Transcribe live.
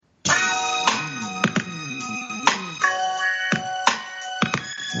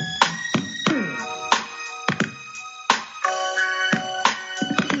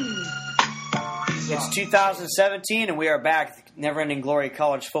2017, and we are back at the Never Ending Glory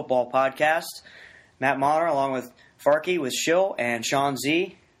College Football Podcast. Matt Mahler, along with Farkey, with Shill, and Sean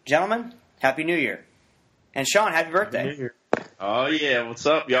Z. Gentlemen, Happy New Year. And Sean, happy birthday. Happy New Year. Oh, yeah. What's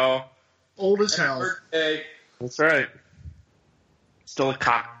up, y'all? Old as hell. Birthday. That's right. Still a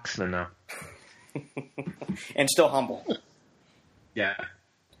coxman, though. And still humble. Yeah.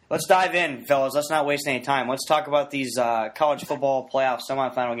 Let's dive in, fellas. Let's not waste any time. Let's talk about these college football playoff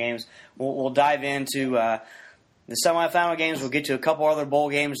semifinal games. We'll dive into the semifinal games. We'll get to a couple other bowl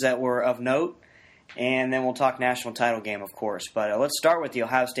games that were of note, and then we'll talk national title game, of course. But let's start with the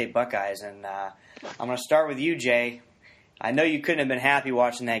Ohio State Buckeyes, and I'm going to start with you, Jay. I know you couldn't have been happy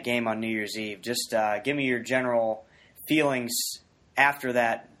watching that game on New Year's Eve. Just give me your general feelings after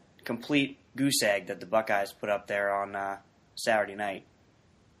that complete goose egg that the Buckeyes put up there on Saturday night.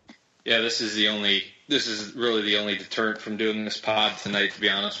 Yeah, this is really the only deterrent from doing this pod tonight, to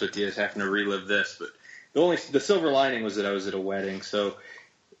be honest with you, is having to relive this. But the silver lining was that I was at a wedding, so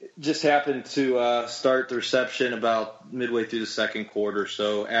it just happened to start the reception about midway through the second quarter.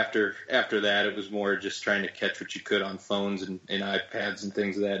 So after that, it was more just trying to catch what you could on phones and iPads and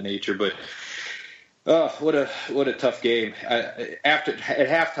things of that nature. But what a tough game. At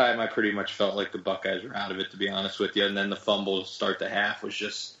halftime, I pretty much felt like the Buckeyes were out of it, to be honest with you. And then the fumble to start the half was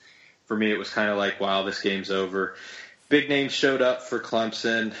just, for me, it was kind of like, wow, this game's over. Big names showed up for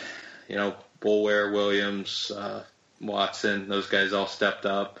Clemson. You know, Boulware, Williams, Watson, those guys all stepped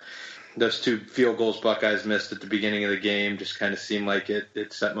up. Those two field goals Buckeyes missed at the beginning of the game just kind of seemed like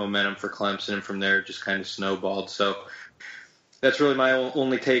it set momentum for Clemson, and from there it just kind of snowballed. So that's really my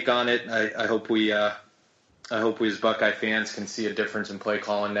only take on it. I hope we as Buckeye fans can see a difference in play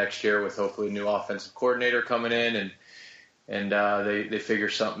calling next year with hopefully a new offensive coordinator coming in, and they figure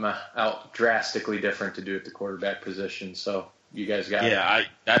something out drastically different to do at the quarterback position. So you guys got it. Yeah,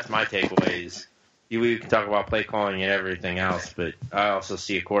 that's my takeaways. We can talk about play calling and everything else, but I also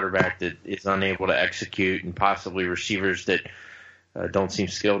see a quarterback that is unable to execute, and possibly receivers that don't seem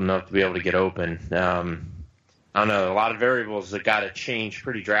skilled enough to be able to get open. I don't know, a lot of variables that got to change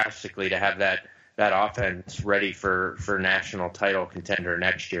pretty drastically to have that offense ready for national title contender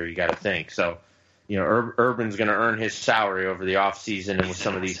next year, you got to think. So, you know, Urban's going to earn his salary over the offseason and with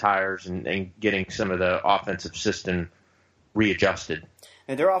some of these hires and getting some of the offensive system readjusted.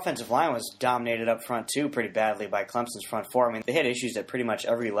 And their offensive line was dominated up front, too, pretty badly by Clemson's front four. I mean, they had issues at pretty much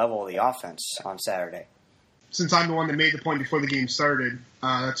every level of the offense on Saturday. Since I'm the one that made the point before the game started,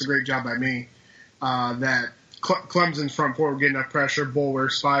 that's a great job by me, that Clemson's front four were getting enough pressure. Boulware,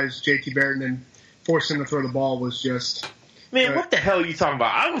 Spies, JT Barrett, and then forcing him to throw the ball was just... Man, what the hell are you talking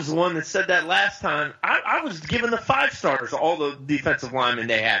about? I was the one that said that last time. I was giving the 5 stars all the defensive linemen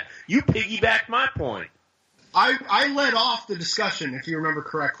they had. You piggybacked my point. I led off the discussion, if you remember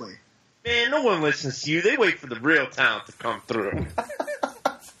correctly. Man, no one listens to you. They wait for the real talent to come through.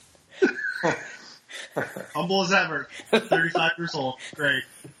 Humble as ever. 35 years old. Great.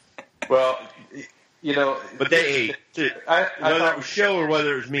 Well, you know, but they ate. Whether it was Show or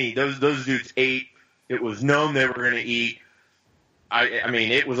whether it was me, those dudes ate. It was known they were going to eat. I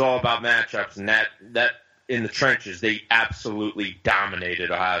mean, it was all about matchups, and that in the trenches, they absolutely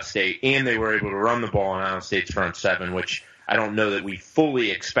dominated Ohio State, and they were able to run the ball on Ohio State's front seven, which I don't know that we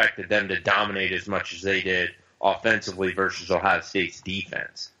fully expected them to dominate as much as they did offensively versus Ohio State's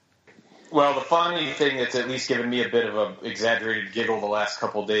defense. Well, the funny thing that's at least given me a bit of an exaggerated giggle the last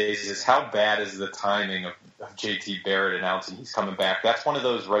couple of days is how bad is the timing of JT Barrett announcing he's coming back. That's one of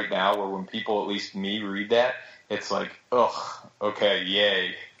those right now where when people, at least me, read that, it's like, ugh, okay,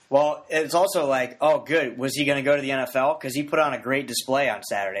 yay. Well, it's also like, oh, good. Was he going to go to the NFL? Because he put on a great display on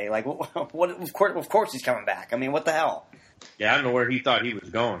Saturday. Like, what? Of course he's coming back. I mean, what the hell? Yeah, I don't know where he thought he was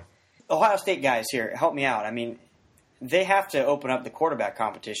going. Ohio State guys here, help me out. I mean, they have to open up the quarterback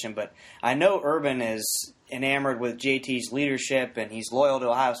competition, but I know Urban is enamored with JT's leadership, and he's loyal to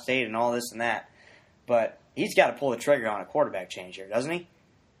Ohio State and all this and that. But he's got to pull the trigger on a quarterback change here, doesn't he?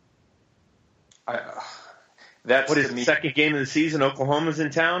 What is the second game of the season? Oklahoma's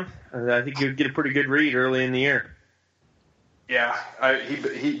in town. I think you'd get a pretty good read early in the year. Yeah,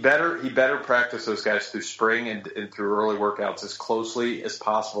 he better practice those guys through spring and through early workouts as closely as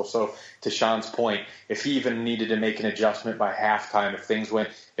possible. So to Sean's point, if he even needed to make an adjustment by halftime, if things went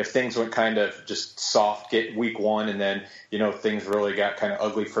kind of just soft, get week one, and then things really got kind of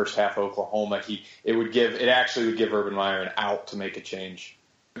ugly first half Oklahoma, it actually would give Urban Meyer an out to make a change.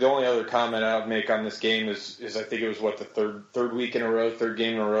 The only other comment I would make on this game is I think it was the third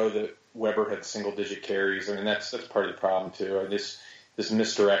game in a row that Weber had single-digit carries. I mean, that's part of the problem too. This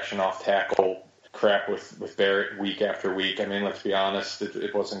misdirection off tackle crap with Barrett week after week. I mean, let's be honest,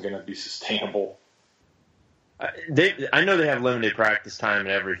 it wasn't going to be sustainable. I know they have limited practice time and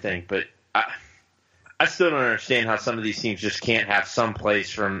everything, but I still don't understand how some of these teams just can't have some plays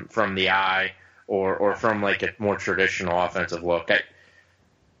from the eye or from like a more traditional offensive look.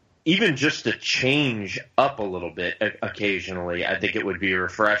 Even just to change up a little bit occasionally, I think it would be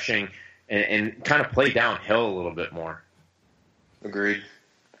refreshing and kind of play downhill a little bit more. Agreed.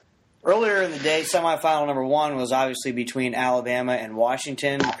 Earlier in the day, semifinal number 1 was obviously between Alabama and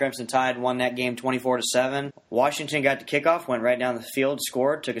Washington. The Crimson Tide won that game 24-7. Washington got the kickoff, went right down the field,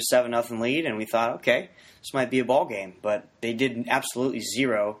 scored, took a 7-0 lead, and we thought, okay, this might be a ball game. But they did absolutely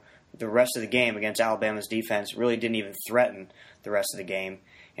zero the rest of the game against Alabama's defense. Really didn't even threaten the rest of the game,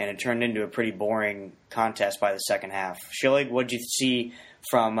 and it turned into a pretty boring contest by the second half. Schillig, what did you see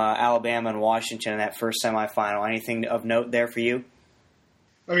from Alabama and Washington in that first semifinal? Anything of note there for you?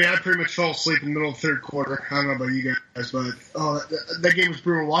 I mean, I pretty much fell asleep in the middle of the third quarter. I don't know about you guys, but that game was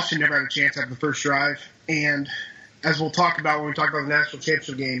brutal. Washington never had a chance after the first drive. And as we'll talk about when we talk about the national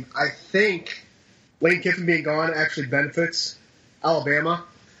championship game, I think Lane Kiffin being gone actually benefits Alabama.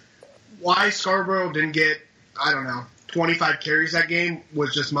 Why Scarborough didn't get, 25 carries that game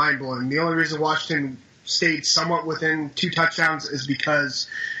was just mind-blowing. The only reason Washington stayed somewhat within 2 touchdowns is because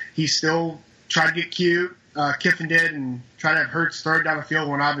he still tried to get cute. Kiffin did, and tried to have Hurts throw it down the field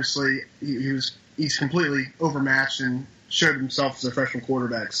when obviously he's completely overmatched and showed himself as a freshman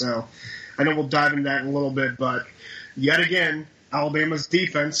quarterback. So I know we'll dive into that in a little bit, but yet again, Alabama's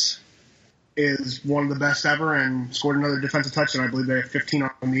defense is one of the best ever and scored another defensive touchdown. I believe they have 15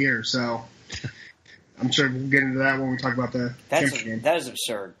 on the year. So I'm sure we'll get into that when we talk about the championship game. That is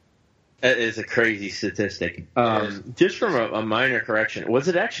absurd. That is a crazy statistic. Just from a minor correction, was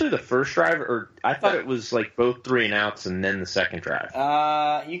it actually the first drive, or I thought it was like both 3 and outs and then the second drive?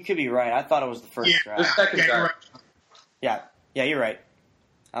 You could be right. I thought it was the first drive. The second drive. Right. Yeah, you're right.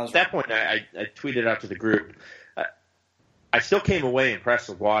 At that point, I tweeted out to the group. I still came away impressed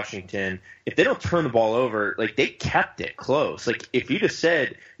with Washington. If they don't turn the ball over, like they kept it close. Like if you just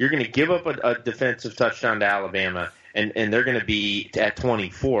said you're going to give up a defensive touchdown to Alabama and they're going to be at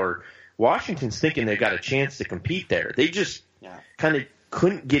 24. Washington's thinking they've got a chance to compete there. They just kind of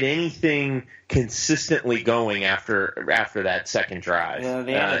couldn't get anything consistently going after that second drive.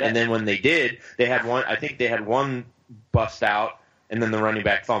 Yeah, and then when they did, they had one. I think they had one bust out, and then the running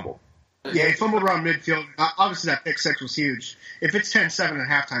back fumbled. Yeah, he fumbled around midfield. Obviously, that pick six was huge. If it's 10-7 at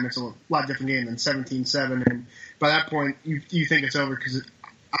halftime, it's a lot different game than 17-7. And by that point, you think it's over because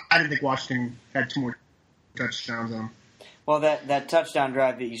I didn't think Washington had 2 more touchdowns on them. Well, that touchdown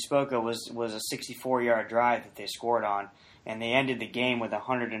drive that you spoke of was a 64-yard drive that they scored on, and they ended the game with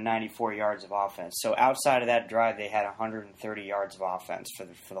 194 yards of offense. So outside of that drive, they had 130 yards of offense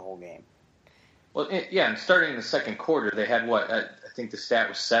for the whole game. Well, and starting in the second quarter, they had I think the stat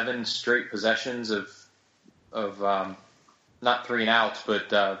was 7 straight possessions of not 3 and outs, but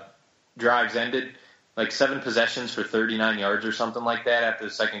drives ended. Like 7 possessions for 39 yards or something like that after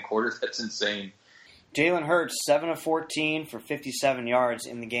the second quarter. That's insane. Jalen Hurts, 7 of 14 for 57 yards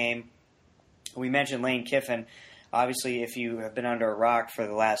in the game. We mentioned Lane Kiffin. Obviously, if you have been under a rock for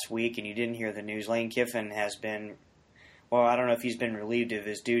the last week and you didn't hear the news, Lane Kiffin has been, well, I don't know if he's been relieved of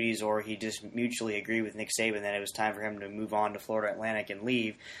his duties or he just mutually agreed with Nick Saban that it was time for him to move on to Florida Atlantic and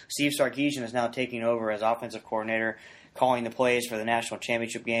leave. Steve Sarkisian is now taking over as offensive coordinator, calling the plays for the national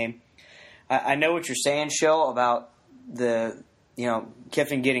championship game. I know what you're saying, Shill, about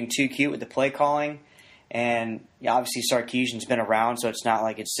Kiffin getting too cute with the play calling. And obviously Sarkisian's been around, so it's not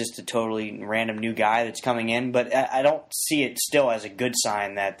like it's just a totally random new guy that's coming in. But I don't see it still as a good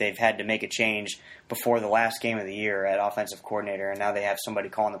sign that they've had to make a change before the last game of the year at offensive coordinator, and now they have somebody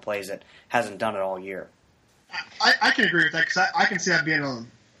calling the plays that hasn't done it all year. I can agree with that because I can see that being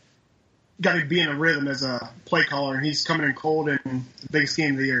got to be in a rhythm as a play caller, and he's coming in cold in the biggest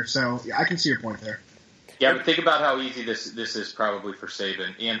game of the year. So I can see your point there. Yeah, but think about how easy this is probably for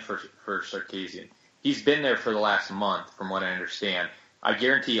Saban and for Sarkisian. He's been there for the last month, from what I understand. I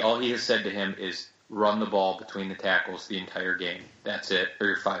guarantee all he has said to him is run the ball between the tackles the entire game. That's it, or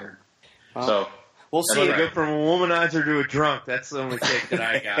you're fired. So we'll see. Go from a womanizer to a drunk. That's the only take that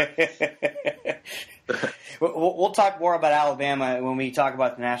I got. We'll talk more about Alabama when we talk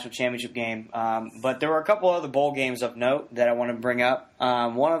about the national championship game. But there were a couple other bowl games of note that I want to bring up.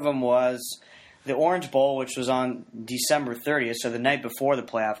 One of them was the Orange Bowl, which was on December 30th, so the night before the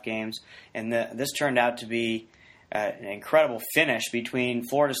playoff games, and this turned out to be an incredible finish between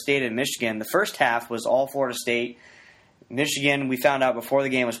Florida State and Michigan. The first half was all Florida State. Michigan, we found out before the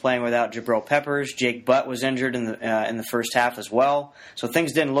game, was playing without Jabril Peppers. Jake Butt was injured in the first half as well, so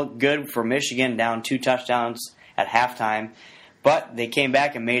things didn't look good for Michigan, down 2 touchdowns at halftime. But they came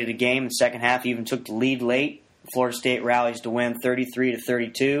back and made it a game in the second half, even took the lead late. Florida State rallies to win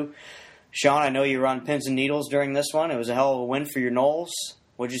 33-32. Sean, I know you were on pins and needles during this one. It was a hell of a win for your Noles.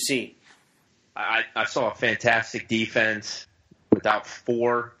 What'd you see? I saw a fantastic defense without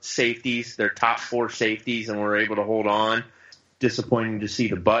 4 safeties, their top 4 safeties, and were able to hold on. Disappointing to see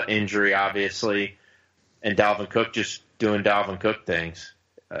the butt injury, obviously, and Dalvin Cook just doing Dalvin Cook things.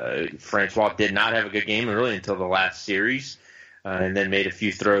 Francois did not have a good game really until the last series, and then made a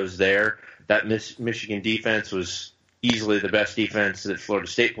few throws there. That Michigan defense was easily the best defense that Florida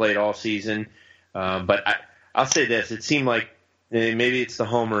State played all season. But I'll say this. It seemed like, maybe it's the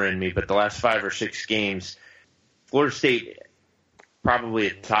homer in me, but the last 5 or 6 games, Florida State probably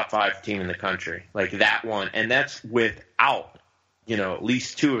a top 5 team in the country. Like that one. And that's without, at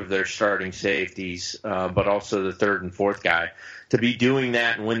least 2 of their starting safeties, but also the 3rd and 4th guy. To be doing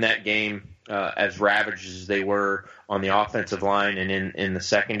that and win that game as ravaged as they were on the offensive line and in the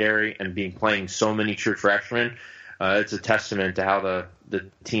secondary and playing so many true freshmen, it's a testament to how the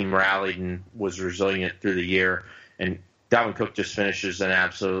team rallied and was resilient through the year. And Dalvin Cook just finishes an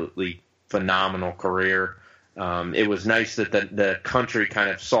absolutely phenomenal career. It was nice that the country kind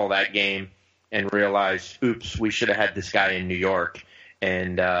of saw that game and realized, oops, we should have had this guy in New York,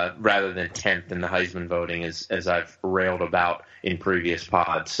 and rather than 10th in the Heisman voting, as I've railed about in previous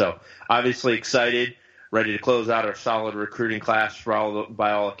pods. So obviously excited, ready to close out our solid recruiting class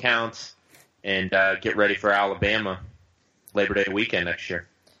by all accounts, and get ready for Alabama Labor Day weekend next year.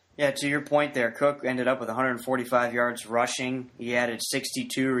 Yeah, to your point there, Cook ended up with 145 yards rushing. He added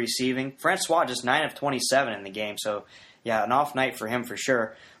 62 receiving. Francois just 9 of 27 in the game. So, yeah, an off night for him for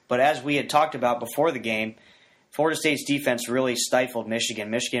sure. But as we had talked about before the game, Florida State's defense really stifled Michigan.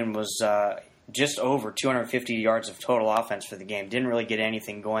 Michigan was just over 250 yards of total offense for the game. Didn't really get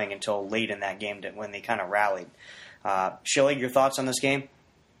anything going until late in that game when they kind of rallied. Shilly, your thoughts on this game?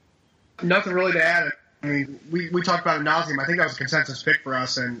 Nothing really to add. I mean, we talked about it nauseam. I think that was a consensus pick for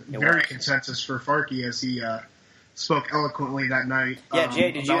us, and very consensus for Farkey as he spoke eloquently that night. Yeah,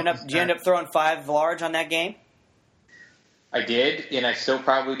 Jay, did you end up throwing 5 large on that game? I did, and I still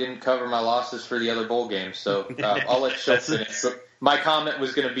probably didn't cover my losses for the other bowl games. So I'll let Phil finish. My comment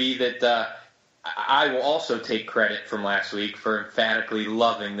was going to be that I will also take credit from last week for emphatically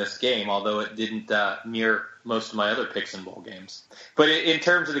loving this game, although it didn't mirror most of my other picks in bowl games. But in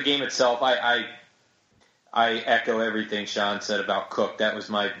terms of the game itself, I echo everything Sean said about Cook. That was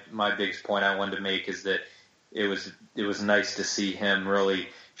my biggest point I wanted to make, is that it was nice to see him really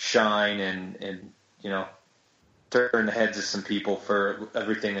shine and turn the heads of some people for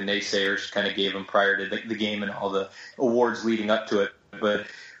everything the naysayers kind of gave him prior to the game and all the awards leading up to it. But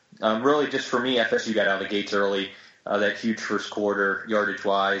really, just for me, FSU got out of the gates early, that huge first quarter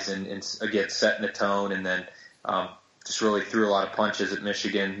yardage-wise, and again, setting the tone, and then just really threw a lot of punches at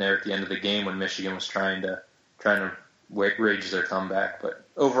Michigan there at the end of the game when Michigan was trying to rage their comeback. But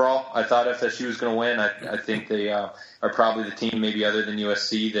overall, I thought FSU was going to win. I think they are probably the team, maybe other than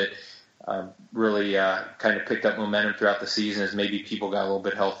USC, that really kind of picked up momentum throughout the season as maybe people got a little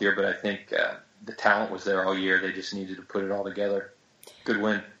bit healthier. But I think the talent was there all year. They just needed to put it all together. Good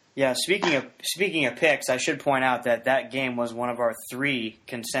win. Yeah, speaking of picks, I should point out that game was one of our 3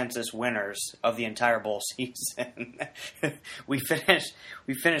 consensus winners of the entire bowl season. we finished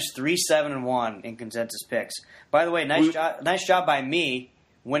 3-7-1 in consensus picks. By the way, nice job by me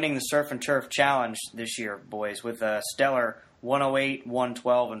winning the Surf and Turf Challenge this year, boys, with a stellar 108,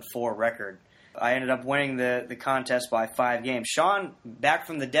 112, and 4 record. I ended up winning the contest by 5 games. Sean, back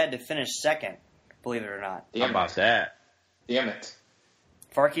from the dead to finish second, believe it or not. How about that? Damn it.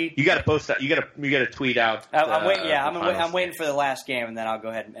 Farkey, you got to post that. You got to tweet out. I'm waiting. Yeah, I'm waiting for the last game, and then I'll go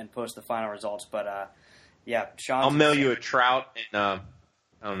ahead and post the final results. But yeah, Sean, I'll mail you a trout and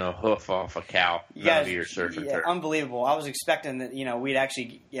I don't know, hoof off a cow. Yeah, your surf and turf. Unbelievable. I was expecting that we'd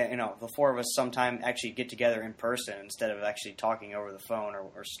actually the 4 of us sometime actually get together in person instead of actually talking over the phone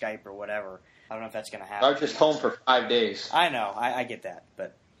or Skype or whatever. I don't know if that's going to happen. I was just home for 5 days. I know. I get that,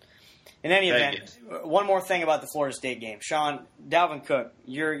 but. In any event, one more thing about the Florida State game. Sean, Dalvin Cook,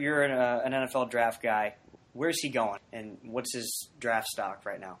 you're an NFL draft guy. Where's he going, and what's his draft stock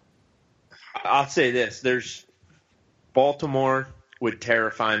right now? I'll say this. There's Baltimore would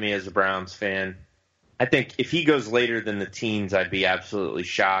terrify me as a Browns fan. I think if he goes later than the teens, I'd be absolutely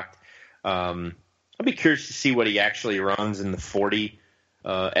shocked. I'd be curious to see what he actually runs in the 40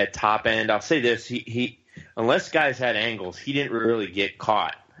 at top end. I'll say this. He unless guys had angles, he didn't really get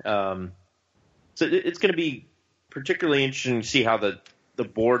caught. So it's going to be particularly interesting to see how the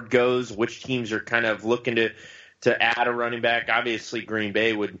board goes, which teams are kind of looking to add a running back. Obviously, Green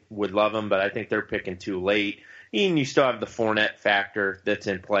Bay would love him, but I think they're picking too late. And you still have the Fournette factor that's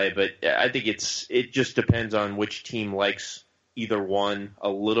in play, but I think it just depends on which team likes either one a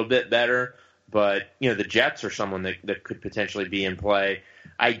little bit better. But, the Jets are someone that could potentially be in play.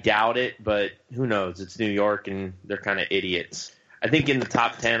 I doubt it, but who knows? It's New York, and they're kind of idiots. I think in the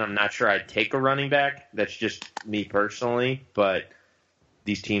top 10, I'm not sure I'd take a running back. That's just me personally, but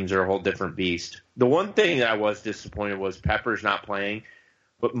these teams are a whole different beast. The one thing that I was disappointed was Pepper's not playing,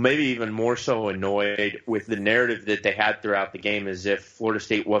 but maybe even more so annoyed with the narrative that they had throughout the game as if Florida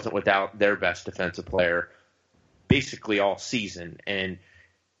State wasn't without their best defensive player basically all season. And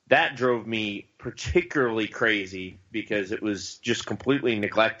that drove me particularly crazy because it was just completely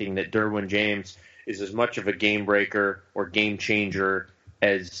neglecting that Derwin James is as much of a game breaker or game changer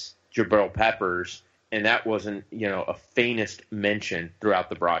as Jabril Peppers, and that wasn't, a faintest mention throughout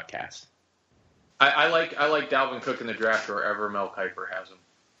the broadcast. I like Dalvin Cook in the draft wherever Mel Kiper has him.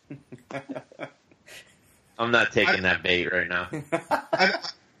 I'm not taking that bait right now.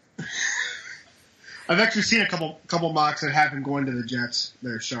 I've actually seen a couple mocks that have him going to the Jets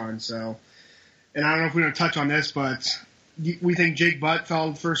there, Sean. So, and I don't know if we're going to touch on this, but we think Jake Butt fell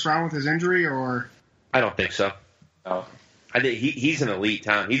in the first round with his injury, or I don't think so. No. I think he's an elite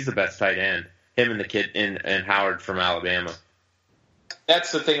talent. He's the best tight end. Him and the kid and Howard from Alabama.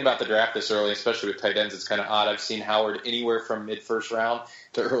 That's the thing about the draft this early, especially with tight ends. It's kind of odd. I've seen Howard anywhere from mid-first round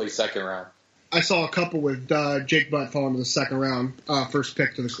to early second round. I saw a couple with Jake Butt falling to the second round, first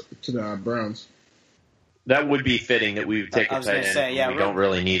pick to the Browns. That would be fitting that we would take a tight end. Say, we don't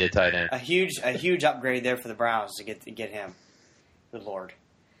really need a tight end. A huge upgrade there for the Browns to get him. Good Lord.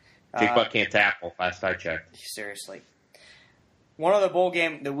 Jake Butt can't tackle, last I checked. Seriously. One other bowl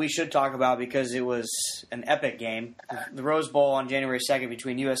game that we should talk about because it was an epic game. The Rose Bowl on January 2nd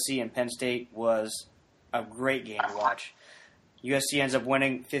between USC and Penn State was a great game to watch. USC ends up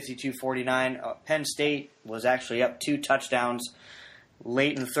winning 52-49. Penn State was actually up 2 touchdowns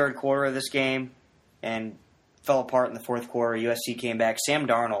late in the third quarter of this game and fell apart in the fourth quarter. USC came back. Sam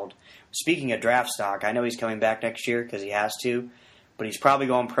Darnold, speaking of draft stock, I know he's coming back next year because he has to, but he's probably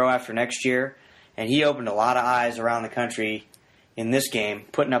going pro after next year, and he opened a lot of eyes around the country in this game,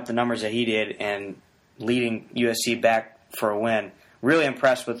 putting up the numbers that he did and leading USC back for a win. Really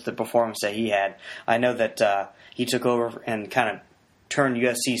impressed with the performance that he had. I know that he took over and kind of turned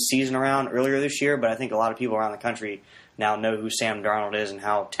USC's season around earlier this year, but I think a lot of people around the country now know who Sam Darnold is and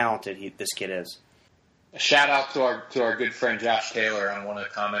how talented this kid is. A shout out to our good friend Josh Taylor on one of the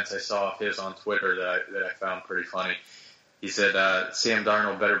comments I saw of his on Twitter that I found pretty funny. He said, Sam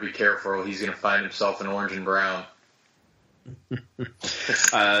Darnold better be careful. He's going to find himself in orange and brown.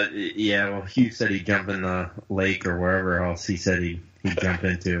 Yeah, well, Hugh said he'd jump in the lake or wherever else he said he'd jump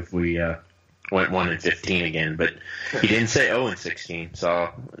into if we went 1-15 again. But he didn't say 0-16, so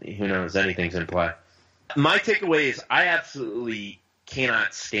who knows? Anything's in play. My takeaway is I absolutely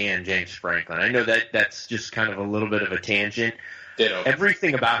cannot stand James Franklin. I know that's just kind of a little bit of a tangent. Ditto.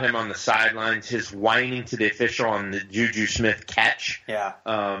 Everything about him on the sidelines, his whining to the official on the Juju Smith catch. Yeah.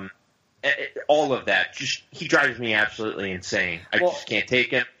 All of that, he drives me absolutely insane. I just can't take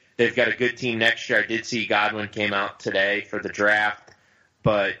him. They've got a good team next year. I did see Godwin came out today for the draft,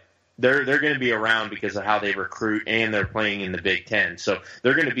 but they're going to be around because of how they recruit, and they're playing in the Big Ten. So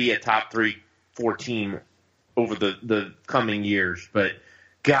they're going to be a top 3-4 team over the coming years. But,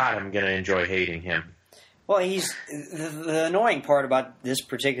 God, I'm going to enjoy hating him. Well, the annoying part about this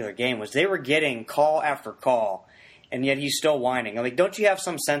particular game was they were getting call after call, and yet he's still whining. I'm like, don't you have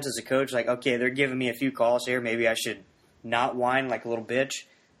some sense as a coach? Like, okay, they're giving me a few calls here. Maybe I should not whine like a little bitch.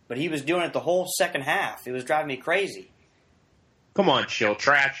 But he was doing it the whole second half. It was driving me crazy. Come on, Chill.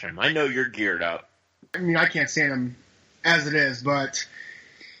 Trash him. I know you're geared up. I mean, I can't stand him as it is, but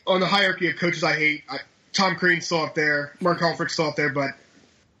on the hierarchy of coaches I hate, Tom Crean's still up there. Mark Halford's still up there, but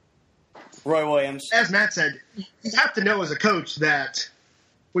Roy Williams. As Matt said, you have to know as a coach that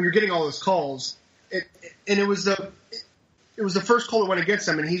when you're getting all those calls, it was the first call that went against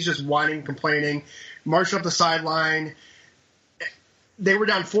him, and he's just whining, complaining, marching up the sideline. They were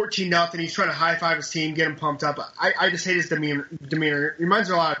down 14-0. He's trying to high-five his team, get him pumped up. I just hate his demeanor. It reminds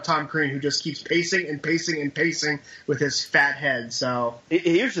me a lot of Tom Crean, who just keeps pacing and pacing and pacing with his fat head. So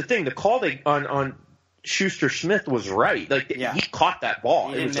here's the thing: the call on Schuster Smith was right. He caught that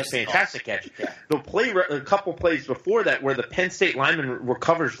ball. It was a fantastic catch. Yeah. A couple plays before that, where the Penn State lineman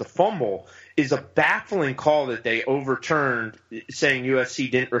recovers the fumble, is a baffling call that they overturned, saying USC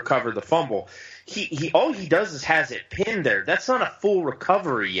didn't recover the fumble. He all he does is has it pinned there. That's not a full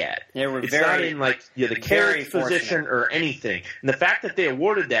recovery yet. It's not in the carry position or anything. And the fact that they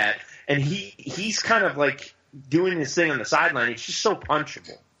awarded that, and he's kind of like doing his thing on the sideline, it's just so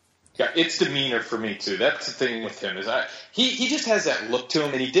punchable. Yeah, it's demeanor for me too. That's the thing with him is he just has that look to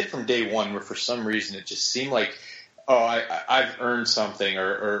him, and he did from day one. Where for some reason it just seemed like, I've earned something,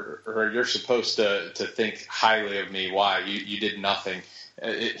 or you're supposed to think highly of me. Why you did nothing?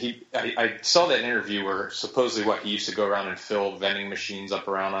 I saw that interview where supposedly he used to go around and fill vending machines up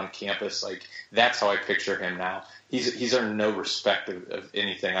around on campus. Like that's how I picture him now. He's earned no respect of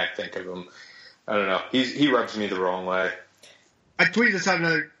anything I think of him. I don't know. He rubs me the wrong way. I tweeted this out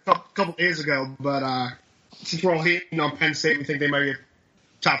another couple days ago, but since we're all hating on Penn State, we think they might be a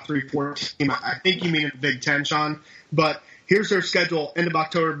top 3-4 team. I think you mean in the Big Ten, Sean. But here's their schedule: end of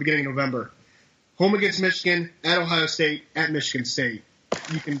October, beginning of November. Home against Michigan, at Ohio State, at Michigan State.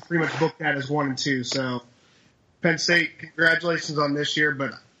 You can pretty much book that as 1 and 2. So Penn State, congratulations on this year,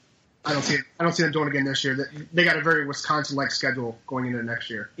 but I don't see them doing it again this year. They got a very Wisconsin-like schedule going into next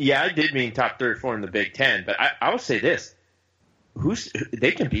year. Yeah, I did mean top 3 or 4 in the Big Ten, but I will say this.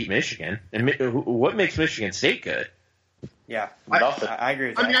 They can beat Michigan, and what makes Michigan State good? Yeah, I agree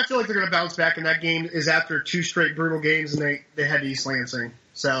with that. I mean, I feel like they're going to bounce back, and that game is after 2 straight brutal games, and they had East Lansing.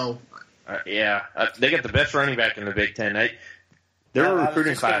 So, they got the best running back in the Big Ten. Their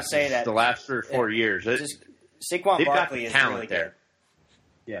recruiting class the last 3 or 4 years. Saquon Barkley is really good.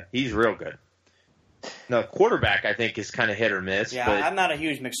 Yeah, he's real good. No, quarterback I think is kind of hit or miss. Yeah, but I'm not a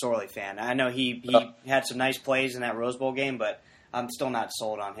huge McSorley fan. I know he had some nice plays in that Rose Bowl game, but I'm still not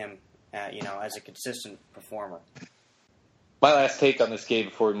sold on him, as a consistent performer. My last take on this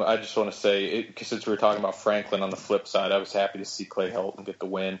game I just want to say, since we were talking about Franklin on the flip side, I was happy to see Clay Helton get the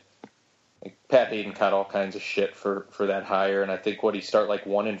win. Pat Hayden caught all kinds of shit for that hire, and I think he start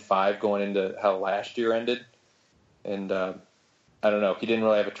 1-5 going into how last year ended, and I don't know. He didn't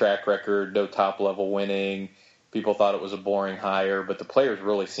really have a track record, no top level winning. People thought it was a boring hire, but the players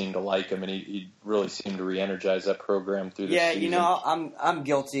really seemed to like him, and he really seemed to re-energize that program through the season. I'm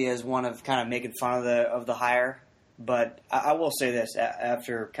guilty as one of kind of making fun of the hire, but I will say this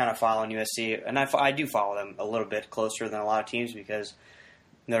after kind of following USC, and I do follow them a little bit closer than a lot of teams because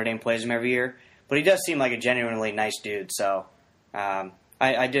Notre Dame plays him every year, but he does seem like a genuinely nice dude. So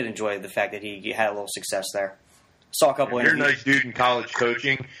I did enjoy the fact that he had a little success there. Saw a couple interviews. You're a nice dude in college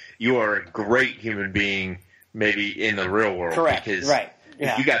coaching. You are a great human being, maybe in the real world. Correct. Because right.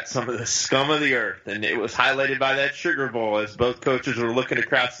 Yeah. You got some of the scum of the earth, and it was highlighted by that Sugar Bowl as both coaches were looking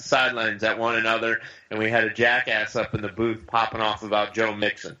across the sidelines at one another, and we had a jackass up in the booth popping off about Joe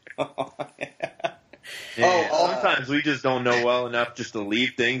Mixon. Sometimes we just don't know well enough just to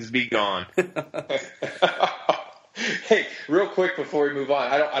leave things be gone. Hey, real quick before we move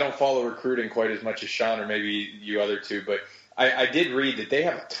on, I don't follow recruiting quite as much as Sean or maybe you other two, but I did read that they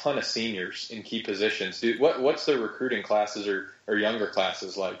have a ton of seniors in key positions. Dude, what's their recruiting classes or younger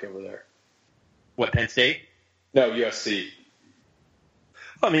classes like over there? What, Penn State? No, USC.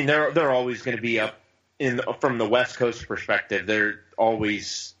 I mean, they're always going to be up from the West Coast perspective. They're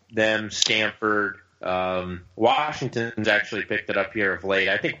always them, Stanford. Washington's actually picked it up here of late.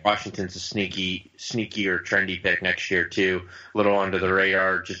 I think Washington's a sneaky or trendy pick next year too. A little under the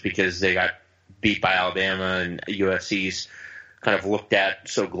radar just because they got beat by Alabama and USC's kind of looked at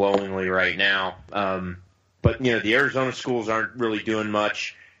so glowingly right now. But the Arizona schools aren't really doing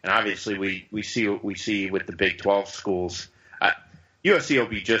much, and obviously we see what we see with the Big 12 schools. USC will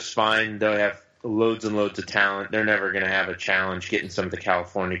be just fine. They'll have loads and loads of talent. They're never going to have a challenge getting some of the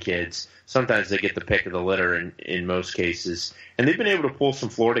California kids. Sometimes they get the pick of the litter in most cases. And they've been able to pull some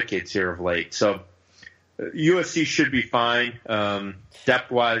Florida kids here of late. So USC should be fine.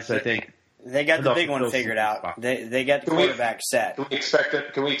 Depth-wise, I think. They got the big one figured out. They got the quarterback set. Can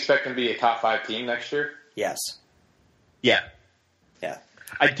we expect them to be a top 5 team next year? Yes. Yeah. Yeah.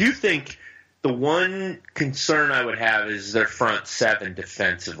 I do think the one concern I would have is their front 7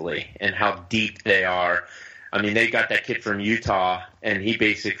 defensively and how deep they are. I mean, they got that kid from Utah, and he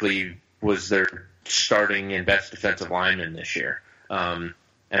basically was their starting and best defensive lineman this year. And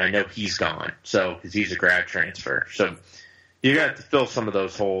I know he's gone, because he's a grad transfer. So you're going to have to fill some of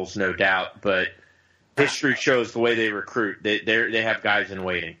those holes, no doubt. But history shows the way they recruit, they have guys in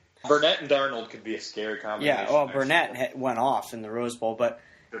waiting. Burnett and Darnold could be a scary combination. Yeah, well, Burnett went off in the Rose Bowl, but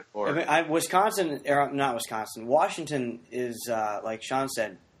Washington is, like Sean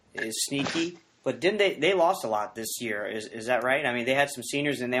said, is sneaky. But didn't they lost a lot this year? Is that right? I mean, they had some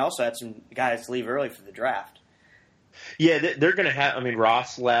seniors, and they also had some guys leave early for the draft. Yeah, they're going to have. I mean,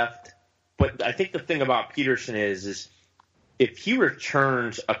 Ross left, but I think the thing about Peterson is if he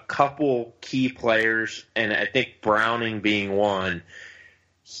returns a couple key players, and I think Browning being one,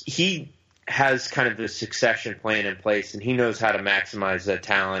 he has kind of the succession plan in place, and he knows how to maximize that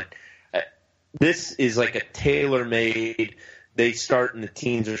talent. This is like a tailor-made they start in the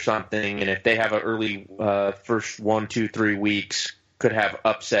teens or something, and if they have an early first 1, 2, 3 weeks, could have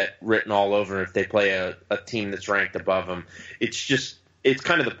upset written all over if they play a team that's ranked above them. It's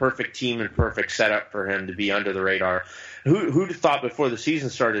kind of the perfect team and perfect setup for him to be under the radar. Who'd have thought before the season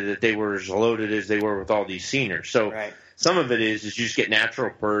started that they were as loaded as they were with all these seniors? So Some of it is you just get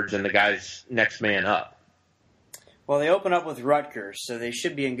natural purge and the guy's next man up. Well, they open up with Rutgers, so they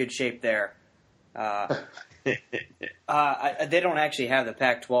should be in good shape there. They don't actually have the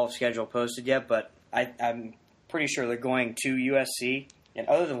Pac-12 schedule posted yet, but I'm pretty sure they're going to USC. And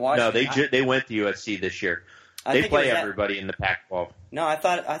other than Washington, no, they went to USC this year. They play everybody in the Pac-12. No, I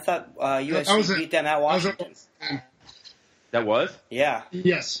thought USC beat them at Washington. That was? Yeah.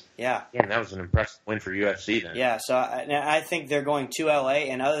 Yes. Yeah. Yeah, and that was an impressive win for USC then. Yeah, so I think they're going to LA,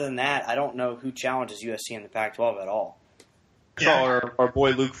 and other than that, I don't know who challenges USC in the Pac-12 at all. Yeah. Our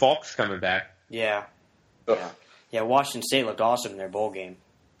boy Luke Falk's coming back. Yeah. Yeah, Washington State looked awesome in their bowl game.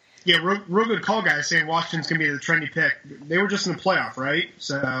 Yeah, real good call, guys, saying Washington's going to be the trendy pick. They were just in the playoff, right?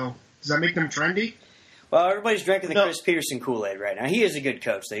 So does that make them trendy? Well, everybody's drinking the Chris Peterson Kool-Aid right now. He is a good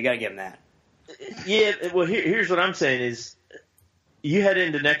coach, though. You got to give him that. Yeah, well, here's what I'm saying is you head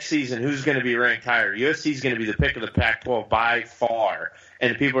into next season, who's going to be ranked higher? USC is going to be the pick of the Pac-12 by far,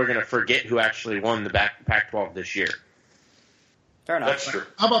 and people are going to forget who actually won the Pac-12 this year. Fair enough. That's true.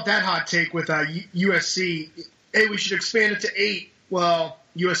 How about that hot take with USC? Hey, we should expand it to 8. Well,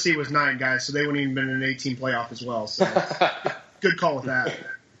 USC was 9, guys, so they wouldn't even been in an 18 playoff as well. So good call with that.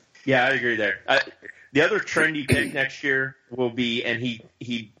 Yeah, I agree there. The other trendy pick next year will be, and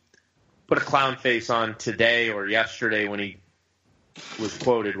he put a clown face on today or yesterday when he was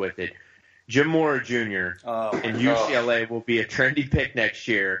quoted with it. Jim Mora Jr. And UCLA will be a trendy pick next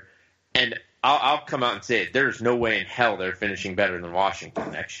year, and I'll come out and say it. There's no way in hell they're finishing better than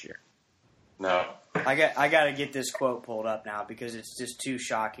Washington next year. No. I got to get this quote pulled up now because it's just too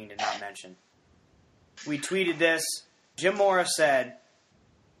shocking to not mention. We tweeted this. Jim Mora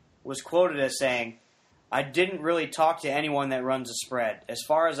was quoted as saying, "I didn't really talk to anyone that runs a spread. As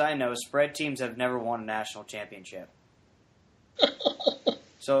far as I know, spread teams have never won a national championship."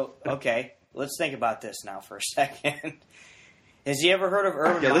 So, okay, let's think about this now for a second. Has he ever heard of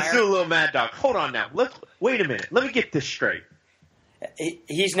Urban Meyer? Let's do a little Mad Dog. Hold on now. Wait a minute. Let me get this straight.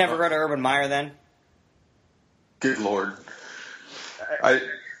 He's never heard of Urban Meyer then? Good Lord.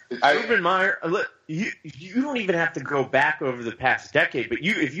 Urban Meyer, you don't even have to go back over the past decade, but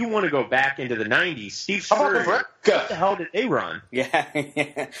if you want to go back into the 90s, Steve Spurrier, what the hell did they run?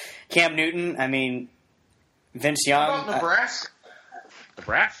 Yeah. Cam Newton, Vince Young. How about Nebraska?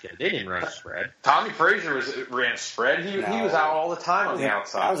 Nebraska, they didn't run a spread. Tommy Frazier ran a spread. He was out all the time on the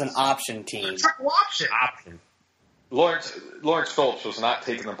outside. That was an option team. Triple option. Lawrence Phillips was not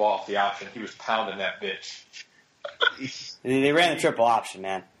taking the ball off the option. He was pounding that bitch. They ran the triple option,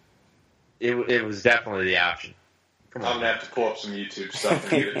 man. It was definitely the option. I'm going to have to pull up some YouTube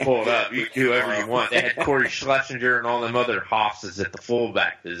stuff and get it. Pull it up. You can do whatever you want. They had Corey Schlesinger and all them other Hoffs at the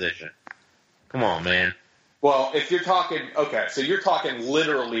fullback position. Come on, man. Well, if you're talking, okay, so you're talking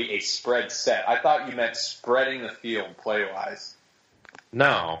literally a spread set. I thought you meant spreading the field play-wise.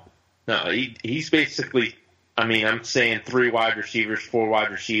 No. He's basically, I'm saying 3 wide receivers, 4 wide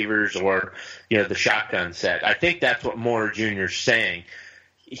receivers, or, the shotgun set. I think that's what Moore Jr. is saying.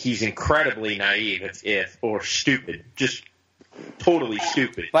 He's incredibly naive or stupid, just totally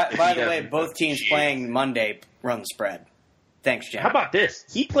stupid. By the way, both teams playing Monday run the spread. Thanks, Jim. How about this?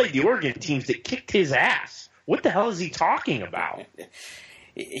 He played the Oregon teams that kicked his ass. What the hell is he talking about?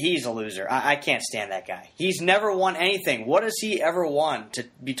 He's a loser. I can't stand that guy. He's never won anything. What has he ever won to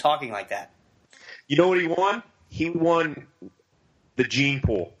be talking like that? You know what he won? He won the gene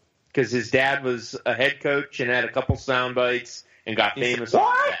pool because his dad was a head coach and had a couple sound bites and got famous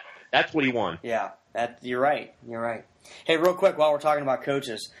off that. That's what he won. Yeah, you're right. Hey, real quick, while we're talking about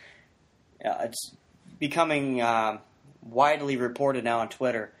coaches, it's becoming widely reported now on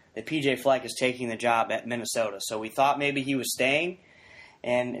Twitter that P.J. Fleck is taking the job at Minnesota. So we thought maybe he was staying,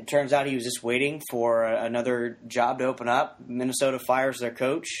 and it turns out he was just waiting for another job to open up. Minnesota fires their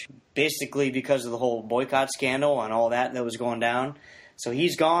coach, basically because of the whole boycott scandal and all that was going down. So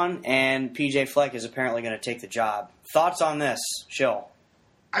he's gone, and P.J. Fleck is apparently going to take the job. Thoughts on this, Shill?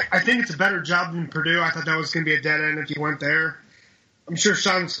 I think it's a better job than Purdue. I thought that was going to be a dead end if he went there. I'm sure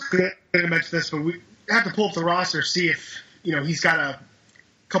Sean's going to mention this, but we have to pull up the roster, see if he's got a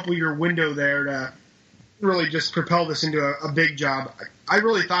couple-year window there to really just propel this into a big job. I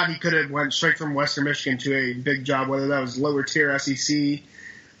really thought he could have went straight from Western Michigan to a big job, whether that was lower-tier SEC,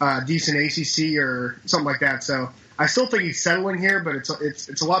 decent ACC, or something like that. So I still think he's settling here, but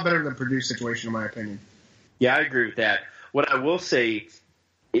it's a lot better than the Purdue situation, in my opinion. Yeah, I agree with that. what I will say,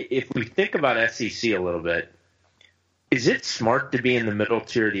 if we think about SEC a little bit, is it smart to be in the middle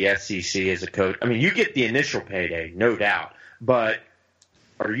tier of the SEC as a coach? I mean, you get the initial payday, no doubt, but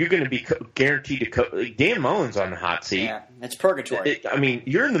are you going to be guaranteed to coach? Dan Mullen's on the hot seat. Yeah, it's purgatory. I mean,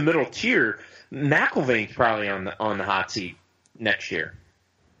 you're in the middle tier. McElvain's probably on the hot seat next year.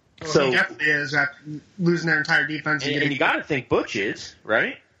 Well, So he definitely is after losing their entire defense. and you got to think Butch is,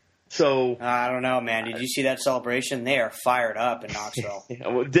 right? So I don't know, man. Did you see that celebration? They are fired up in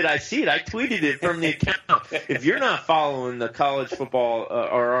Knoxville. did I see it? I tweeted it from the account. If you're not following the college football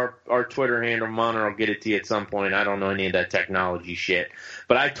or our Twitter handle, Monitor will get it to you at some point. I don't know any of that technology shit,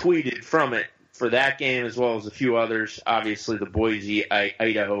 but I tweeted from it for that game as well as a few others. Obviously, the Boise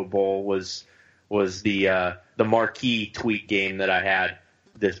Idaho Bowl was the marquee tweet game that I had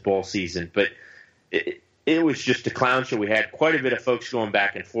this bowl season, but it was just a clown show. We had quite a bit of folks going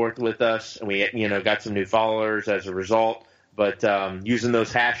back and forth with us, and we got some new followers as a result. But using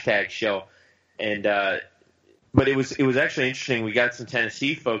those hashtags show, and but it was actually interesting. We got some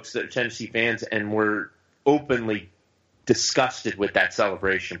Tennessee fans, and were openly disgusted with that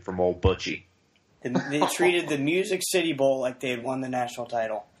celebration from old Butchie. They treated the Music City Bowl like they had won the national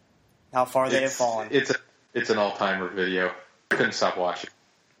title. How far they have fallen. It's an all-timer video. Couldn't stop watching.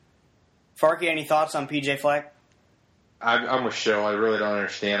 Farkey, any thoughts on PJ Fleck? I'm with Show. I really don't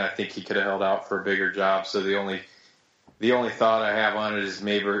understand. I think he could have held out for a bigger job. So the only thought I have on it is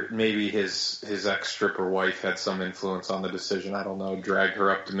maybe his ex-stripper wife had some influence on the decision. I don't know. Drag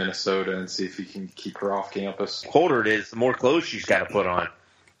her up to Minnesota and see if he can keep her off campus. The colder it is, the more clothes she's got to put on.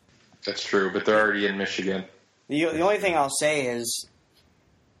 That's true, but they're already in Michigan. The only thing I'll say is,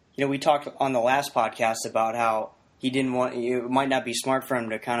 we talked on the last podcast about how he didn't want. It might not be smart for him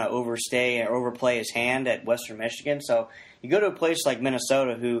to kind of overstay or overplay his hand at Western Michigan. So you go to a place like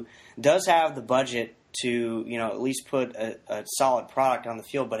Minnesota, who does have the budget to at least put a solid product on the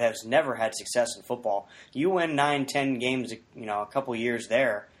field, but has never had success in football. You win 9-10 games, a couple years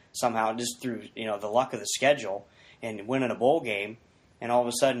there somehow just through the luck of the schedule and winning a bowl game, and all of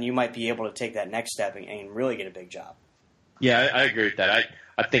a sudden you might be able to take that next step and really get a big job. Yeah, I agree with that.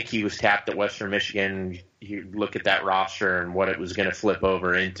 I think he was tapped at Western Michigan. You look at that roster and what it was going to flip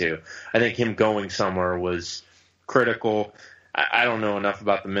over into. I think him going somewhere was critical. I don't know enough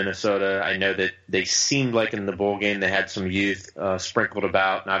about the Minnesota. I know that they seemed like in the bowl game they had some youth sprinkled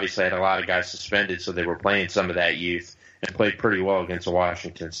about, and obviously had a lot of guys suspended, so they were playing some of that youth and played pretty well against the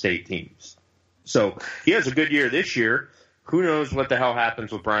Washington State teams. So he has a good year this year. Who knows what the hell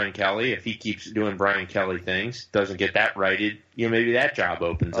happens with Brian Kelly if he keeps doing Brian Kelly things, doesn't get that righted, maybe that job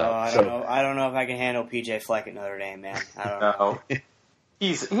opens up. I don't know if I can handle PJ Fleck at Notre Dame, man. I don't know.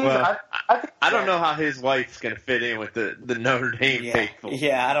 I don't know how his wife's going to fit in with the Notre Dame faithful.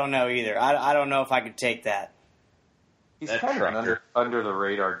 Yeah, I don't know either. I don't know if I could take that. He's kind of an under the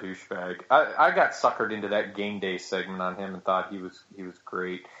radar douchebag. I got suckered into that game day segment on him and thought he was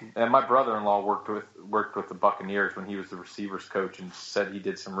great. And my brother-in-law worked with the Buccaneers when he was the receivers coach and said he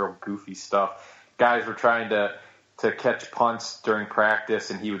did some real goofy stuff. Guys were trying to catch punts during practice,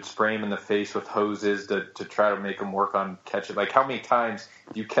 and he would spray them in the face with hoses to try to make them work on catch it. Like, how many times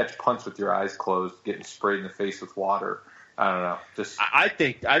do you catch punts with your eyes closed, getting sprayed in the face with water? I don't know. I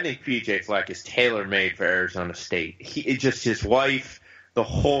think PJ Fleck is tailor made for Arizona State. His wife, the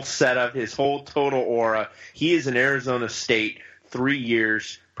whole setup, his whole total aura. He is in Arizona State 3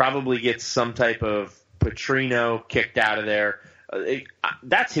 years. Probably gets some type of Petrino kicked out of there.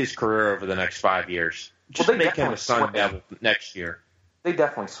 That's his career over the next 5 years. Just make him a Sun Devil next year. They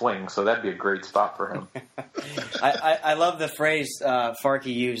definitely swing, so that'd be a great spot for him. I love the phrase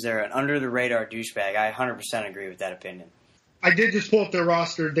Farkey used there, an under-the-radar douchebag. I 100% agree with that opinion. I did just pull up their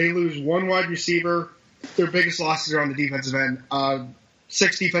roster. They lose one wide receiver. Their biggest losses are on the defensive end.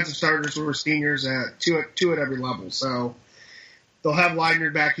 6 defensive starters were seniors, two at every level. So they'll have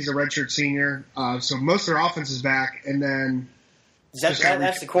Leitner back. He's a redshirt senior. So most of their offense is back. And then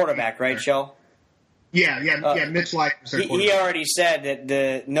that's the quarterback, right, Joe? Yeah. Mitch Leitner's their quarterback. He already said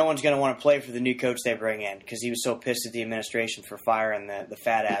that no one's going to want to play for the new coach they bring in because he was so pissed at the administration for firing the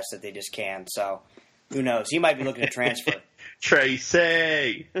fat ass that they just canned. So who knows? He might be looking to transfer.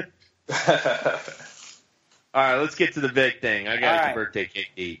 Tracy. All right, let's get to the big thing. I got your birthday cake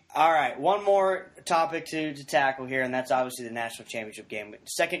to eat. All right, one more topic to tackle here, and that's obviously the national championship game.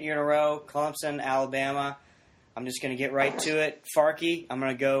 Second year in a row, Clemson, Alabama. I'm just going to get right to it. Farkey, I'm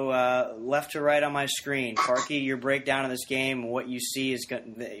going to go left to right on my screen. Farkey, your breakdown of this game, what you see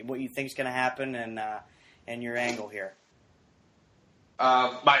what you think is going to happen, and your angle here.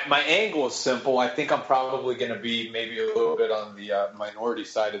 My angle is simple. I think I'm probably going to be maybe a little bit on the minority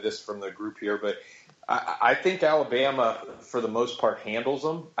side of this from the group here, but I think Alabama, for the most part, handles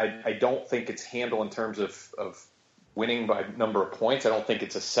them. I don't think it's handled in terms of winning by number of points. I don't think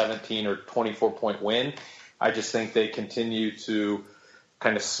it's a 17 or 24-point win. I just think they continue to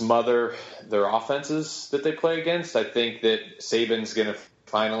kind of smother their offenses that they play against. I think that Saban's going to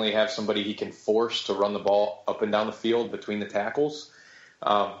finally have somebody he can force to run the ball up and down the field between the tackles.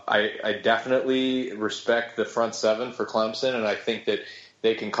 I definitely respect the front seven for Clemson, and I think that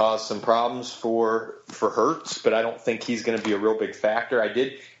they can cause some problems for Hurts, but I don't think he's going to be a real big factor.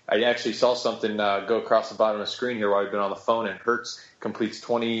 I actually saw something go across the bottom of the screen here while I've been on the phone, and Hurts completes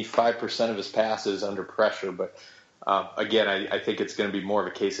 25% of his passes under pressure. But again, I think it's going to be more of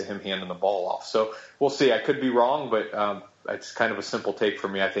a case of him handing the ball off. So we'll see. I could be wrong, but it's kind of a simple take for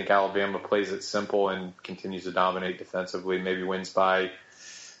me. I think Alabama plays it simple and continues to dominate defensively, maybe wins by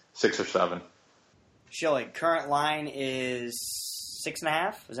 6 or 7. Shelley, current line is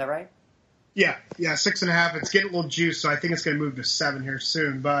 6.5. Is that right? Yeah, 6.5. It's getting a little juiced, so I think it's going to move to 7 here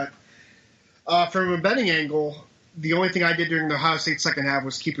soon. But from a betting angle, the only thing I did during the Ohio State second half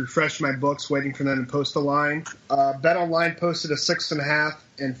was keep refreshing my books, waiting for them to post a line. Bet Online posted a 6.5,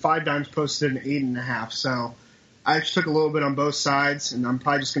 and 5 Dimes posted an 8.5. So I just took a little bit on both sides, and I'm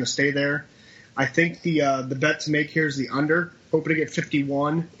probably just going to stay there. I think the bet to make here is the under. Hoping to get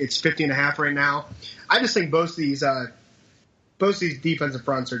 51. It's 50.5 right now. I just think both of these defensive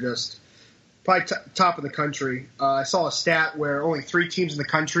fronts are just probably top of the country. I saw a stat where only 3 teams in the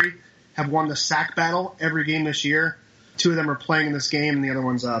country have won the sack battle every game this year. 2 of them are playing in this game, and the other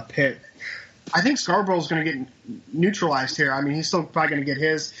one's Pitt. I think Scarborough's going to get neutralized here. I mean, he's still probably going to get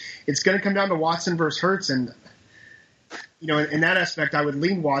his. It's going to come down to Watson versus Hurts, and in that aspect, I would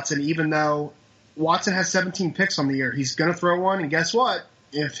lean Watson, even though Watson has 17 picks on the year. He's going to throw one, and guess what?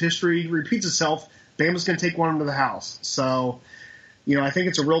 If history repeats itself, Bama's going to take one into the house. So, I think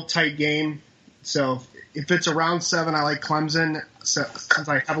it's a real tight game. So if it's around 7, I like Clemson. So since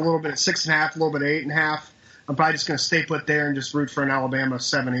I have a little bit at 6.5, a little bit at 8.5, I'm probably just going to stay put there and just root for an Alabama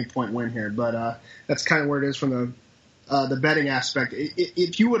 7-8 point win here. But that's kind of where it is from the betting aspect.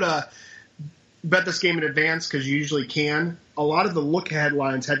 If you would bet this game in advance, because you usually can, a lot of the look-ahead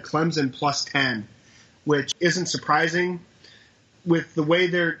lines had Clemson plus 10, which isn't surprising. With the way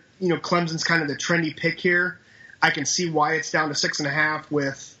they're, Clemson's kind of the trendy pick here, I can see why it's down to 6.5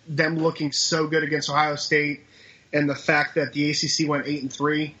 with them looking so good against Ohio State and the fact that the ACC went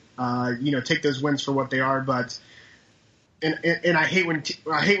 8-3. Take those wins for what they are, but and I hate when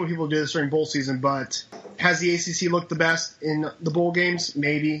people do this during bowl season. But has the ACC looked the best in the bowl games?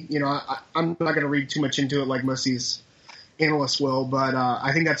 Maybe. I'm not going to read too much into it like most of these analysts will, but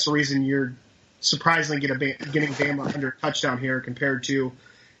I think that's the reason you're surprisingly getting Bama under a touchdown here compared to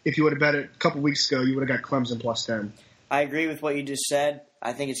if you would have bet it a couple weeks ago, you would have got Clemson plus 10. I agree with what you just said.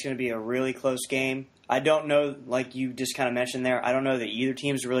 I think it's going to be a really close game. I don't know, like you just kind of mentioned there, I don't know that either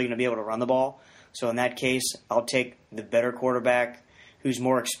team's really going to be able to run the ball. So in that case, I'll take the better quarterback who's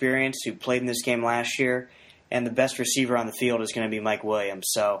more experienced, who played in this game last year, and the best receiver on the field is going to be Mike Williams.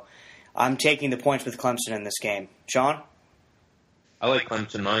 So I'm taking the points with Clemson in this game. Sean? I like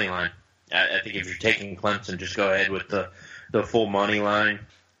Clemson money line. I think if you're taking Clemson, just go ahead with the full money line.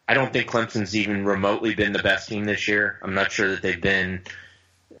 I don't think Clemson's even remotely been the best team this year. I'm not sure that they've been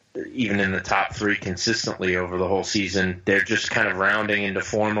even in the top 3 consistently over the whole season. They're just kind of rounding into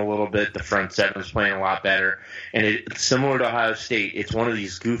form a little bit. The front seven's playing a lot better. And it's similar to Ohio State. It's one of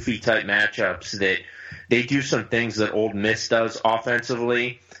these goofy type matchups that they do some things that Ole Miss does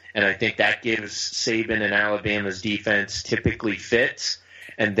offensively, and I think that gives Saban and Alabama's defense typically fits.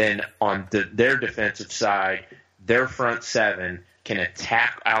 And then on their defensive side, their front 7 can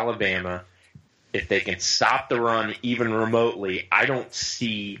attack Alabama. If they can stop the run even remotely, I don't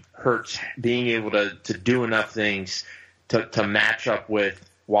see Hurts being able to do enough things to match up with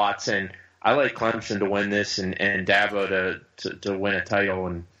Watson. I like Clemson to win this and Dabo to win a title.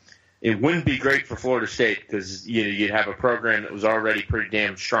 And it wouldn't be great for Florida State because you'd have a program that was already pretty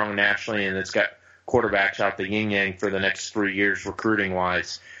damn strong nationally and it's got quarterbacks out the yin-yang for the next 3 years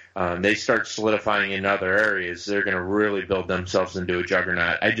recruiting-wise. They start solidifying in other areas, they're going to really build themselves into a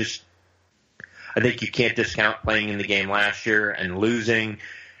juggernaut. I think you can't discount playing in the game last year and losing.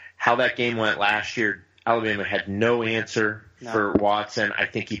 How that game went last year, Alabama had no answer for Watson. I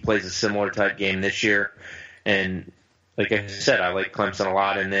think he plays a similar type game this year. And like I said, I like Clemson a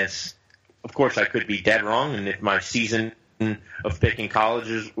lot in this. Of course, I could be dead wrong, and if my season of picking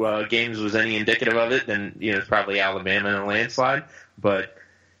colleges games was any indicative of it, then it's probably Alabama in a landslide. But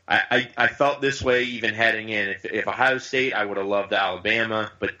I felt this way even heading in. If Ohio State, I would have loved Alabama,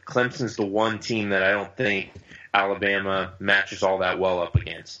 but Clemson's the one team that I don't think Alabama matches all that well up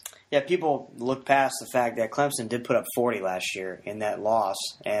against. Yeah, people look past the fact that Clemson did put up 40 last year in that loss,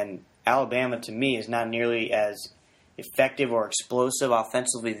 and Alabama, to me, is not nearly as effective or explosive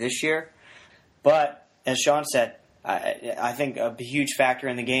offensively this year. But, as Sean said, I think a huge factor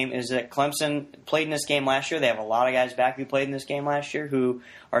in the game is that Clemson played in this game last year. They have a lot of guys back who played in this game last year who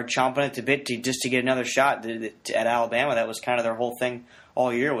are chomping at the bit just to get another shot at Alabama. That was kind of their whole thing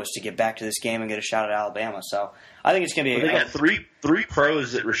all year, was to get back to this game and get a shot at Alabama. So I think it's going to be they got three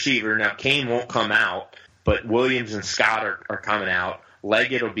pros at receiver. Now, Kane won't come out, but Williams and Scott are coming out.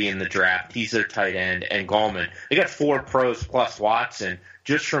 Leggett will be in the draft. He's their tight end. And Gallman. They got 4 pros plus Watson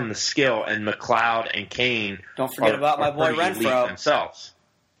just from the skill. And McLeod and Kane. Don't forget about my boy Renfro themselves.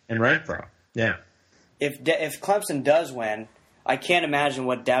 And Renfro, yeah. If Clemson does win, I can't imagine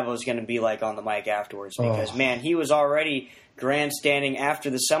what Dabo's going to be like on the mic afterwards. Because, man, he was already grandstanding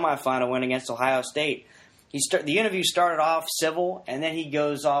after the semifinal win against Ohio State. The interview started off civil, and then he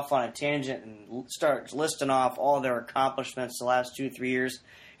goes off on a tangent and starts listing off all their accomplishments the last 2-3 years.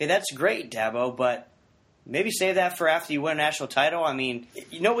 Hey, that's great, Dabo, but maybe save that for after you win a national title. I mean,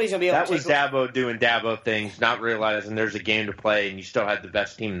 nobody's going to be able to take That was Dabo doing Dabo things, not realizing there's a game to play and you still have the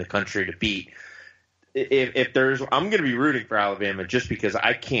best team in the country to beat. I'm going to be rooting for Alabama just because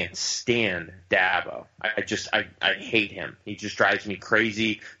I can't stand Dabo. I hate him. He just drives me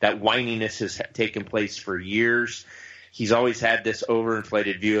crazy. That whininess has taken place for years. He's always had this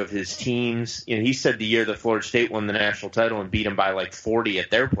overinflated view of his teams. He said the year that Florida State won the national title and beat them by like 40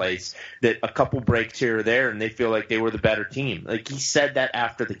 at their place, that a couple breaks here or there and they feel like they were the better team. Like, he said that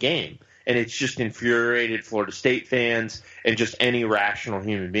after the game. And it's just infuriated Florida State fans, and just any rational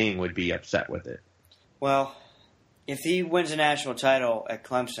human being would be upset with it. Well, if he wins a national title at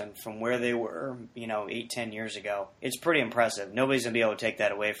Clemson from where they were, 8-10 years ago, it's pretty impressive. Nobody's going to be able to take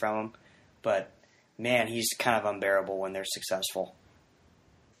that away from him. But, man, he's kind of unbearable when they're successful.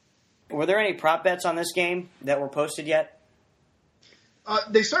 Were there any prop bets on this game that were posted yet?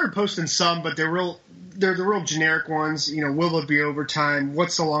 They started posting some, but they're the real generic ones. Will it be overtime?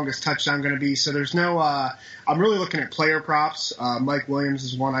 What's the longest touchdown going to be? So there's no. I'm really looking at player props. Mike Williams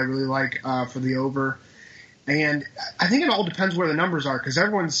is one I really like for the over, and I think it all depends where the numbers are, because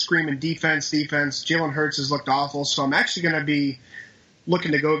everyone's screaming defense. Jalen Hurts has looked awful, so I'm actually going to be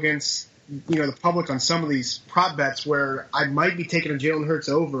looking to go against the public on some of these prop bets where I might be taking a Jalen Hurts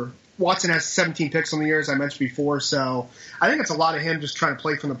over. Watson has 17 picks on the year, as I mentioned before, so I think it's a lot of him just trying to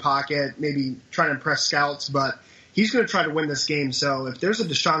play from the pocket, maybe trying to impress scouts, but he's going to try to win this game. So if there's a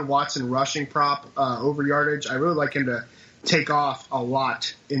Deshaun Watson rushing prop over yardage, I really like him to take off a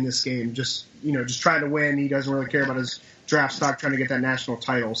lot in this game. Just trying to win. He doesn't really care about his draft stock, trying to get that national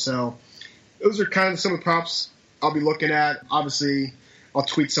title. So those are kind of some of the props I'll be looking at. Obviously, I'll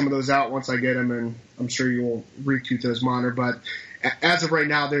tweet some of those out once I get them, and I'm sure you will retweet those, Monitor, but as of right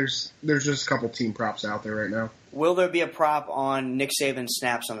now, there's just a couple team props out there right now. Will there be a prop on Nick Saban's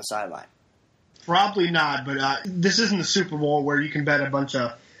snaps on the sideline? Probably not, but this isn't the Super Bowl where you can bet a bunch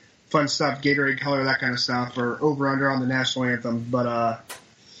of fun stuff, Gatorade color, that kind of stuff, or over-under on the national anthem. But,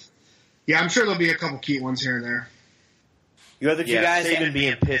 I'm sure there'll be a couple key ones here and there. You other two guys? Saban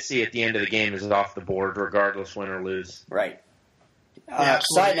being pissy at the end of the game is off the board, regardless win or lose. Right.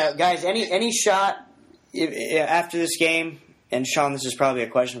 Side note, guys, any shot after this game? And, Sean, this is probably a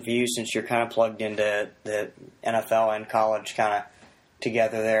question for you since you're kind of plugged into the NFL and college kind of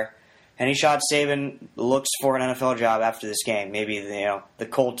together there. Any shot Saban looks for an NFL job after this game? Maybe the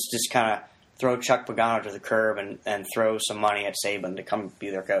Colts just kind of throw Chuck Pagano to the curb and throw some money at Saban to come be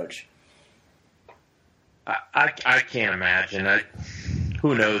their coach. I can't imagine.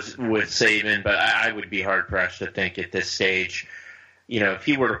 Who knows with Saban, but I would be hard-pressed to think at this stage. If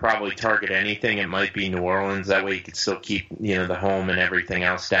he were to probably target anything, it might be New Orleans. That way he could still keep, the home and everything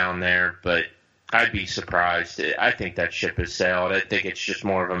else down there. But I'd be surprised. I think that ship has sailed. I think it's just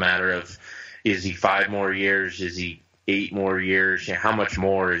more of a matter of, is he 5 more years? Is he 8 more years? How much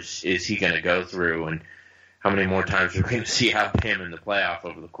more is he going to go through? And how many more times are we going to see Alabama in the playoff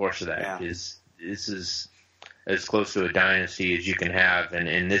over the course of that? Yeah. This is as close to a dynasty as you can have, and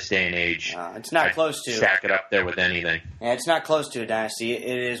in this day and age, it's not close to. Stack it up there with anything. Yeah, it's not close to a dynasty.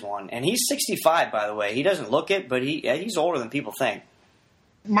 It is one, and he's 65, by the way. He doesn't look it, but he's older than people think.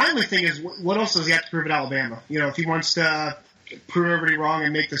 My only thing is, what else does he have to prove at Alabama? If he wants to prove everybody wrong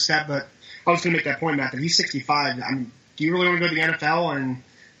and make the step, but I was going to make that point, Matt, that he's 65. I mean, do you really want to go to the NFL, and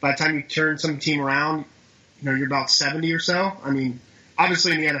by the time you turn some team around, you're about 70 or so? I mean,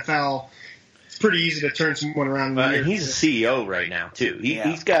 obviously in the NFL, pretty easy to turn someone around. And he's a CEO right now too.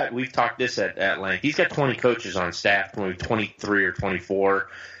 He's got. We've talked this at length. He's got 20 coaches on staff, maybe 23 or 24.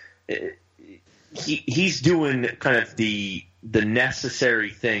 He's doing kind of the the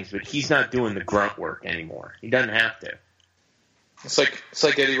necessary things, but he's not doing the grunt work anymore. He doesn't have to. It's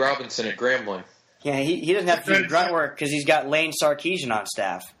like Eddie Robinson at Grambling. Yeah, he doesn't have to do grunt work because he's got Lane Sarkeesian on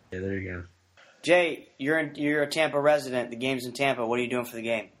staff. Yeah, there you go. Jay, you're a Tampa resident. The game's in Tampa. What are you doing for the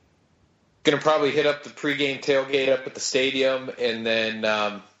game? Going to probably hit up the pregame tailgate up at the stadium, and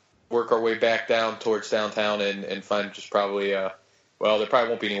then work our way back down towards downtown and find just probably there probably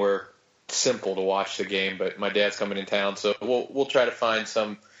won't be anywhere simple to watch the game, but my dad's coming in town, so we'll try to find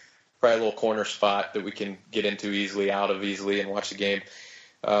some probably a little corner spot that we can get into out of easily and watch the game.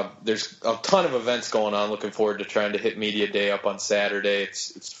 There's a ton of events going on. Looking forward to trying to hit Media Day up on Saturday.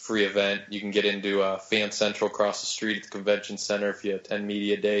 It's a free event. You can get into Fan Central across the street at the Convention Center if you attend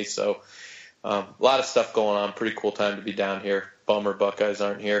Media Day. So a lot of stuff going on. Pretty cool time to be down here. Bummer Buckeyes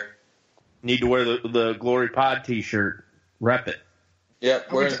aren't here. Need to wear the Glory Pod T-shirt. Rep it.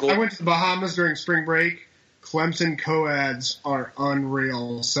 Yep. I went to the Bahamas during spring break. Clemson co-ads are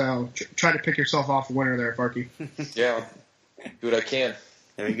unreal. So try to pick yourself off a winner there, Farkey. Yeah. Do what I can.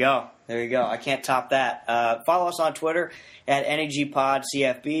 There you go. I can't top that. Follow us on Twitter at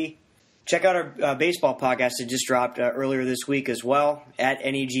NEGPodCFB. Check out our baseball podcast that just dropped earlier this week as well at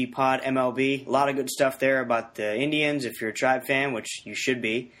NEGPodMLB. A lot of good stuff there about the Indians if you're a Tribe fan, which you should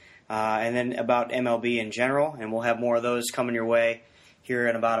be, and then about MLB in general. And we'll have more of those coming your way here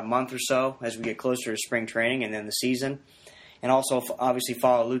in about a month or so as we get closer to spring training and then the season. And also, obviously,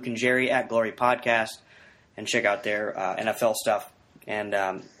 follow Luke and Jerry at Glory Podcast and check out their NFL stuff. And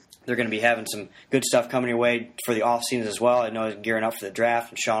they're going to be having some good stuff coming your way for the off season as well. I know he's gearing up for the draft,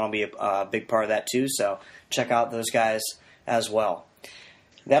 and Sean will be a big part of that too. So check out those guys as well.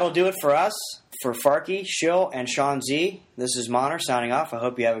 That'll do it for us. For Farkey, Shill, and Sean Z, this is Monner signing off. I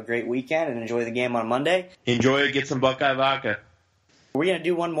hope you have a great weekend and enjoy the game on Monday. Enjoy it. Get some Buckeye vodka. Are we going to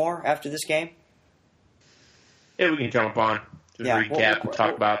do one more after this game? Yeah, we can jump on. Recap and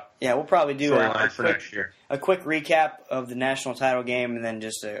talk about. Yeah, we'll probably do storylines for next year. A quick recap of the national title game, and then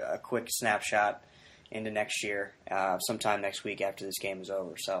just a quick snapshot into next year, sometime next week after this game is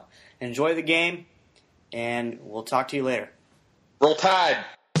over. So enjoy the game, and we'll talk to you later. Roll Tide!